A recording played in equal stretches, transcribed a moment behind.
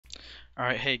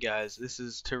Alright, hey guys, this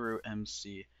is Taru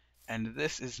MC, and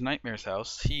this is Nightmare's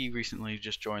house. He recently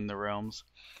just joined the realms,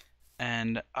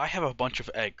 and I have a bunch of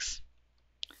eggs,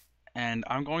 and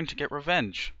I'm going to get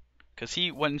revenge. Because he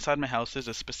went inside my house, there's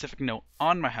a specific note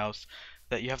on my house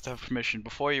that you have to have permission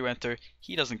before you enter.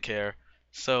 He doesn't care,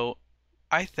 so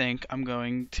I think I'm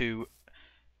going to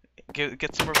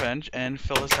get some revenge and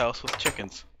fill his house with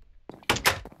chickens.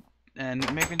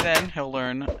 And maybe then he'll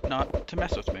learn not to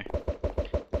mess with me.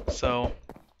 So,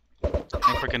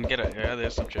 if we can get it, yeah,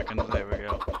 there's some chickens, there we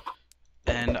go.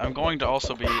 And I'm going to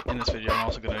also be, in this video, I'm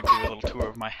also going to give you a little tour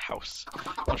of my house.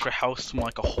 Not your house from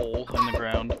like a hole in the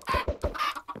ground,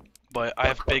 but I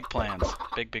have big plans.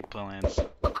 Big plans.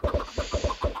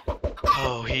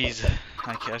 Oh, I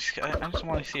just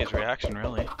want to see his reaction,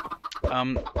 really.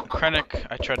 Krennic,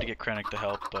 I tried to get Krennic to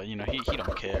help, but, you know, he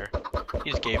don't care.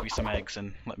 He just gave me some eggs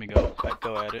and let me go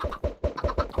at it.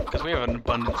 Because we have an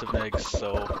abundance of eggs,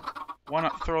 so why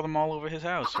not throw them all over his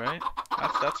house, right?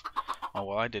 That's. Oh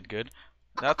well, I did good.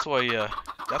 That's what you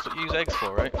use eggs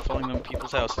for, right? Filling them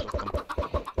people's houses with them.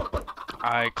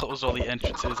 I closed all the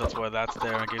entrances. That's why that's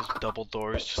there. I gave double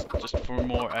doors, just for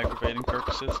more aggravating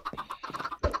purposes.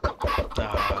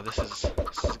 This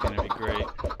is gonna be great.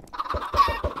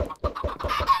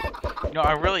 You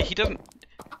know, he doesn't.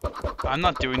 I'm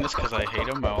not doing this because I hate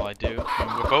him. Well, I do. I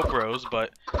mean, we're both bros,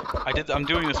 but I'm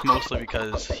doing this mostly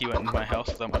because he went into my house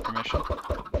without my permission.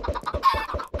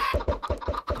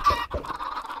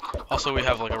 Also, we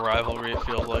have like a rivalry, it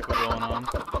feels like, we're going on.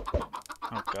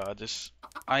 Oh god,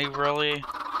 I really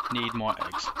need more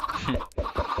eggs.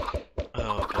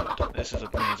 Oh god, this is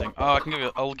amazing. Oh,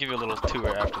 I'll give you a little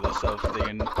tour after this of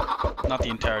not the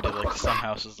entirety, like some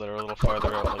houses that are a little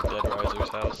farther out, like Dead Riser's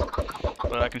house.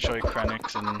 But I can show you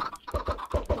Krennic's and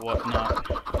whatnot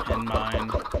in mine.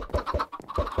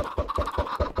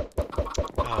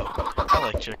 Oh, I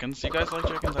like chickens. You guys like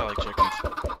chickens? I like chickens.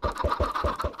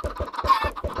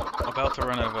 About to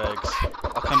run out of eggs.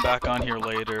 I'll come back on here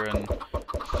later and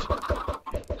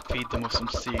feed them with some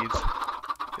seeds.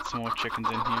 Get some more chickens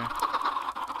in here.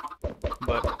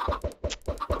 But,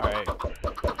 alright.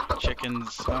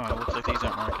 Chickens. Oh, it looks like these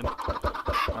aren't working.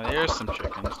 Oh, there's some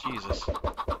chickens. Jesus.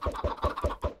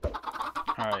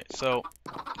 Alright, so,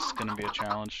 this is gonna be a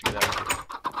challenge to get out of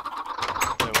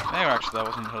here. No, actually, that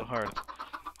wasn't so hard.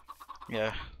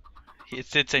 Yeah. It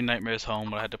did say Nightmare's home,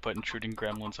 but I had to put Intruding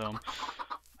Gremlin's home.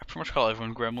 I pretty much call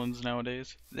everyone gremlins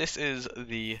nowadays. This is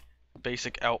the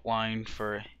basic outline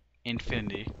for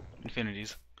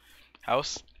Infinity's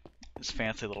house. This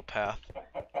fancy little path.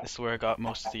 This is where I got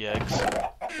most of the eggs.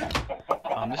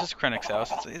 This is Krennic's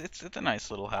house. It's a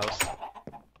nice little house.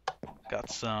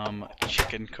 Got some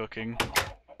chicken cooking.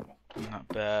 Not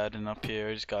bad. And up here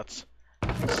he's got.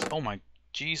 Oh my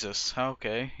Jesus.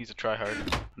 Okay, he's a tryhard.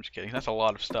 I'm just kidding. That's a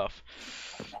lot of stuff.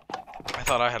 I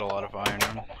thought I had a lot of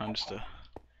iron. I'm just a.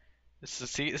 This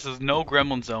is no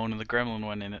gremlin zone, and the gremlin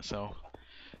went in it, so...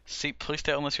 See, please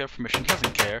stay unless you have permission. He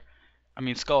doesn't care. I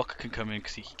mean, Skulk can come in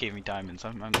because he gave me diamonds.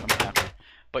 I'm happy.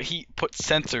 But he put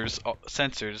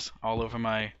sensors all over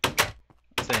my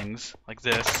things, like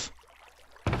this.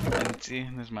 And see,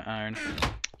 there's my iron.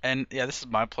 And yeah, this is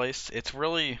my place. It's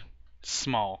really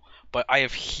small, but I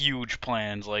have huge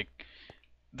plans. Like,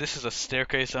 this is a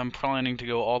staircase I'm planning to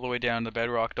go all the way down to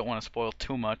bedrock. Don't want to spoil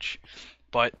too much,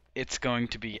 but it's going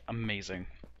to be amazing.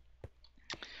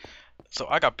 So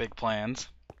I got big plans.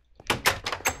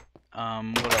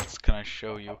 What else can I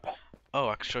show you? Oh,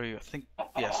 I can show you, I think,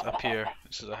 yes, up here.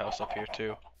 This is a house up here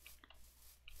too.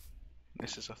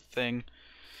 This is a thing.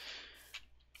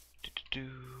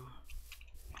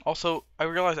 Also, I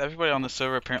realize everybody on the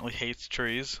server apparently hates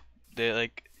trees.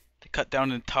 They cut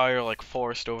down an entire like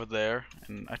forest over there,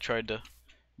 and I tried to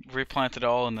replant it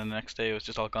all, and then the next day it was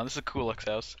just all gone. This is a Kulak's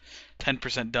house,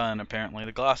 10% done apparently.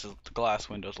 The glass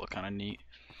windows look kind of neat.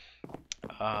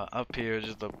 Up here is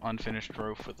just the unfinished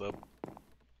roof with a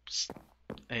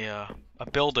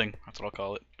building. That's what I'll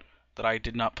call it. That I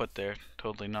did not put there.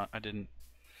 Totally not. I didn't.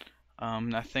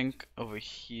 I think over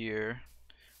here.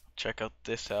 Check out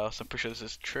this house. I'm pretty sure this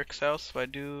is Trick's house, if I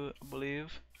do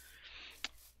believe.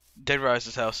 Dead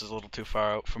Rise's house is a little too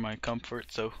far out for my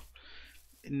comfort, so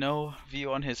no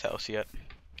view on his house yet.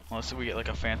 Unless we get like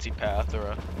a fancy path or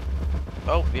a...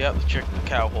 Oh, yeah, the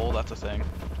cow hole, that's a thing.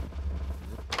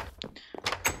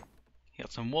 He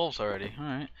got some wolves already,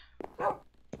 alright.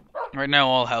 Right now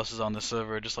all houses on the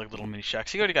server are just like little mini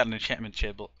shacks. He already got an enchantment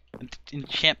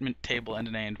table and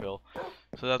an anvil,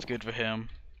 so that's good for him.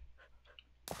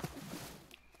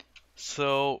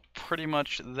 So pretty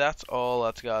much that's all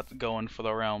that's got going for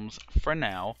the realms for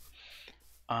now.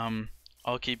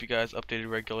 I'll keep you guys updated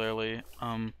regularly.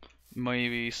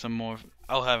 maybe some more.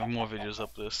 I'll have more videos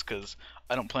up this because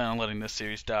I don't plan on letting this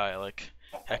series die like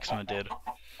Hexma did.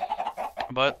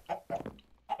 But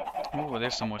oh,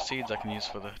 there's some more seeds I can use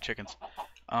for the chickens.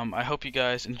 I hope you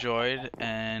guys enjoyed,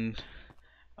 and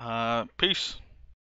peace.